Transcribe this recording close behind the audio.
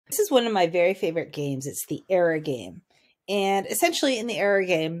This is one of my very favorite games. It's the error game. And essentially, in the error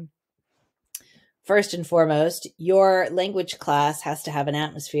game, first and foremost, your language class has to have an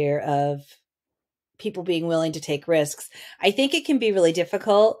atmosphere of people being willing to take risks. I think it can be really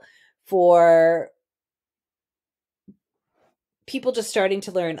difficult for people just starting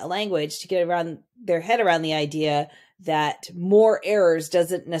to learn a language to get around their head around the idea that more errors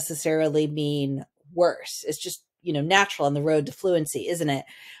doesn't necessarily mean worse. It's just, natural on the road to fluency, isn't it?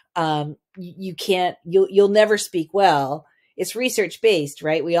 You can't, you'll never speak well. It's research based,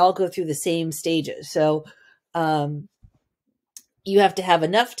 right? We all go through the same stages. So, you have to have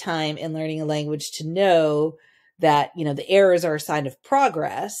enough time in learning a language to know that, the errors are a sign of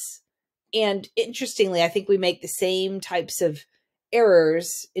progress. And interestingly, I think we make the same types of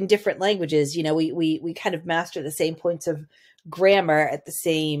errors in different languages. We kind of master the same points of grammar at the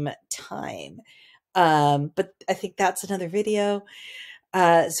same time. But I think that's another video.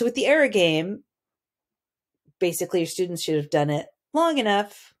 So with the error game, basically your students should have done it long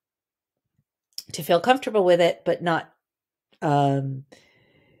enough to feel comfortable with it, but not, and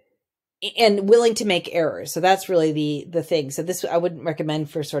willing to make errors. So that's really the thing. So this, I wouldn't recommend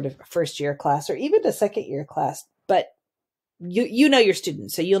for sort of a first year class or even a second year class, but you know your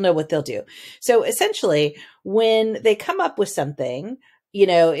students, so you'll know what they'll do. So essentially, when they come up with something,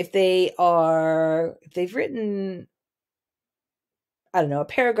 if they've written, I don't know, a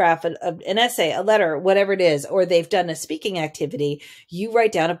paragraph, an essay, a letter, whatever it is, or they've done a speaking activity, you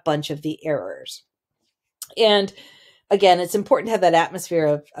write down a bunch of the errors. And again, it's important to have that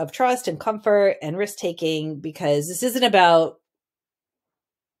atmosphere of trust and comfort and risk-taking, because this isn't about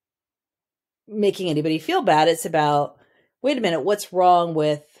making anybody feel bad. It's about, wait a minute, what's wrong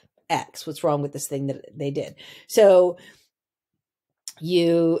with X? What's wrong with this thing that they did? So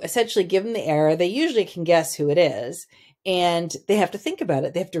you essentially give them the error. They usually can guess who it is, and they have to think about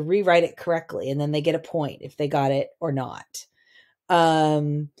it. They have to rewrite it correctly, and then they get a point if they got it or not.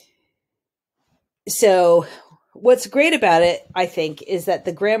 So what's great about it, I think, is that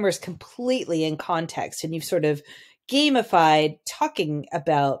the grammar is completely in context, and you've sort of gamified talking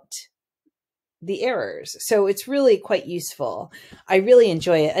about the errors. So it's really quite useful. I really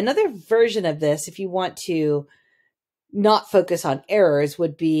enjoy it. Another version of this, if you want to not focus on errors,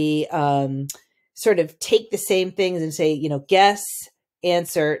 would be sort of take the same things and say, guess,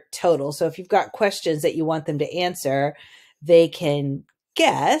 answer, total. So if you've got questions that you want them to answer, they can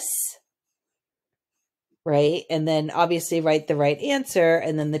guess, right? And then obviously write the right answer,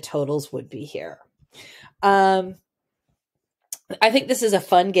 and then the totals would be here. I think this is a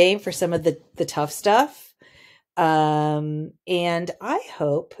fun game for some of the tough stuff. And I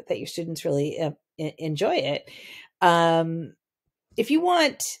hope that your students really enjoy it. If you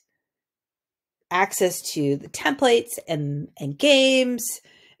want access to the templates and games,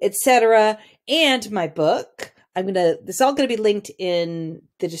 etc., and my book, this is all going to be linked in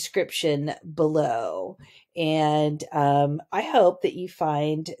the description below. And I hope that you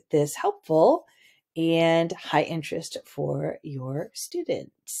find this helpful and high interest for your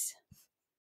students.